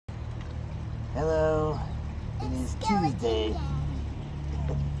Hello, it is Tuesday.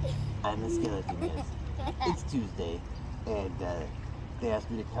 I'm a skeleton, yes. It's Tuesday, and they asked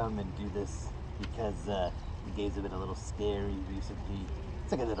me to come and do this because the games have been a little scary recently.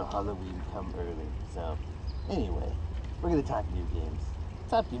 It's like a little Halloween come early. So, anyway, we're gonna talk new games.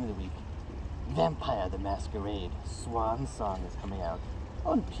 Top game of the week: Vampire the Masquerade Swan Song is coming out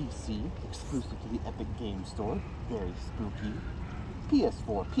on PC, exclusive to the Epic Game Store. Very spooky.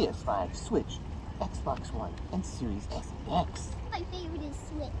 PS4, PS5, Switch, Xbox One, and Series S and X. My favorite is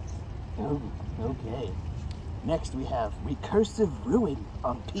Switch. Oh, okay. Next we have Recursive Ruin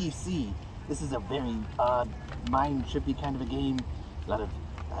on PC. This is a very odd, mind-trippy kind of a game. A lot of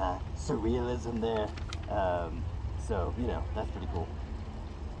surrealism there. So, you know, that's pretty cool.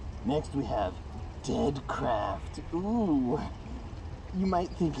 Next we have Deadcraft. Ooh. You might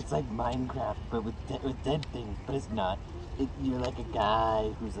think it's like Minecraft, but with dead things, but it's not. You're like a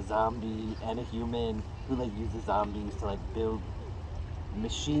guy who's a zombie and a human who like uses zombies to like build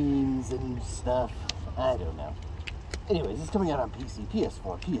machines and stuff. I don't know. Anyways, it's coming out on PC,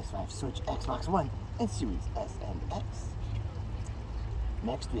 PS4, PS5, Switch, Xbox One, and Series S and X.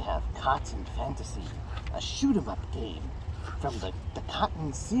 Next we have Cotton Fantasy, a shoot-'em-up game from the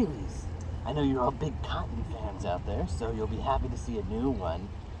Cotton series. I know you're all big Cotton fans out there, so you'll be happy to see a new one.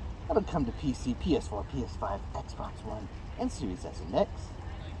 That'll come to PC, PS4, PS5, Xbox One, and Series S and X.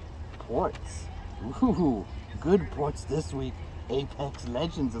 Ports. Ooh, good ports this week. Apex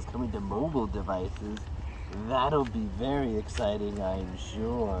Legends is coming to mobile devices. That'll be very exciting, I'm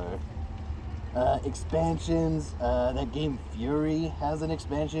sure. Expansions. That game Fury has an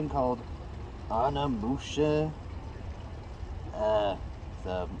expansion called Onimusha.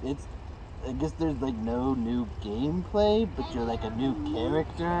 So it's, I guess there's like no new gameplay, but you're like a new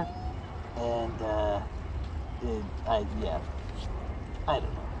character, and yeah, I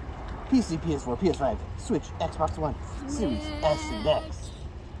don't know. PC, PS4, PS5, Switch, Xbox One, Series S and X.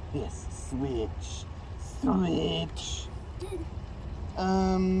 Yes, Switch.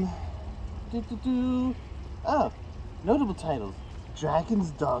 Oh, notable titles.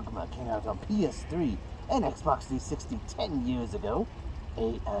 Dragon's Dogma came out on PS3 and Xbox 360 10 years ago.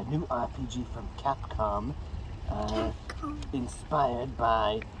 A new RPG from Capcom, inspired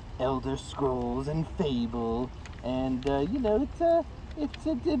by Elder Scrolls and Fable, and you know, it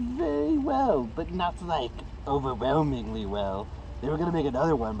did very well, but not like overwhelmingly well. They were gonna make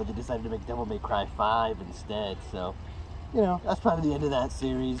another one, but they decided to make Devil May Cry 5 instead. So, you know, that's probably the end of that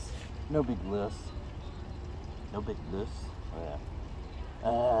series. No big loss. No big loss. Oh,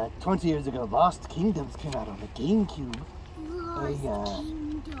 yeah. 20 years ago, Lost Kingdoms came out on the GameCube.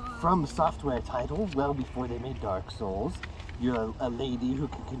 From Software title, well before they made Dark Souls. You're a lady who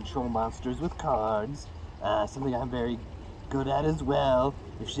can control monsters with cards, something I'm very good at as well.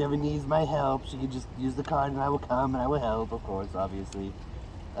 If she ever needs my help, she can just use the card and I will come and I will help, of course, obviously.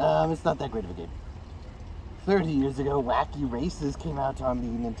 It's not that great of a game. 30 years ago, Wacky Races came out on the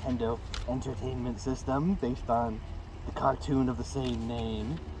Nintendo Entertainment System, based on the cartoon of the same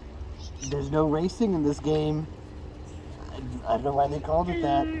name. There's no racing in this game. I don't know why they called it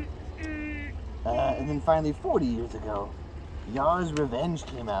that. And then finally, 40 years ago, Yar's Revenge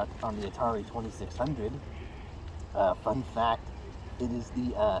came out on the Atari 2600. Fun fact, it is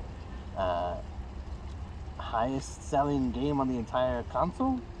the highest selling game on the entire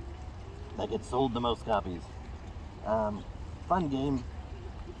console. Like, it sold the most copies. Fun game.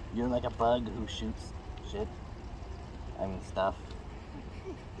 You're like a bug who shoots shit and stuff.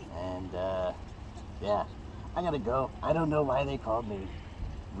 And yeah. I gotta go. I don't know why they called me.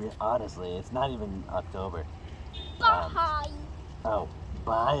 Honestly, it's not even October. Bye. Oh,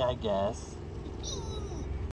 bye, I guess.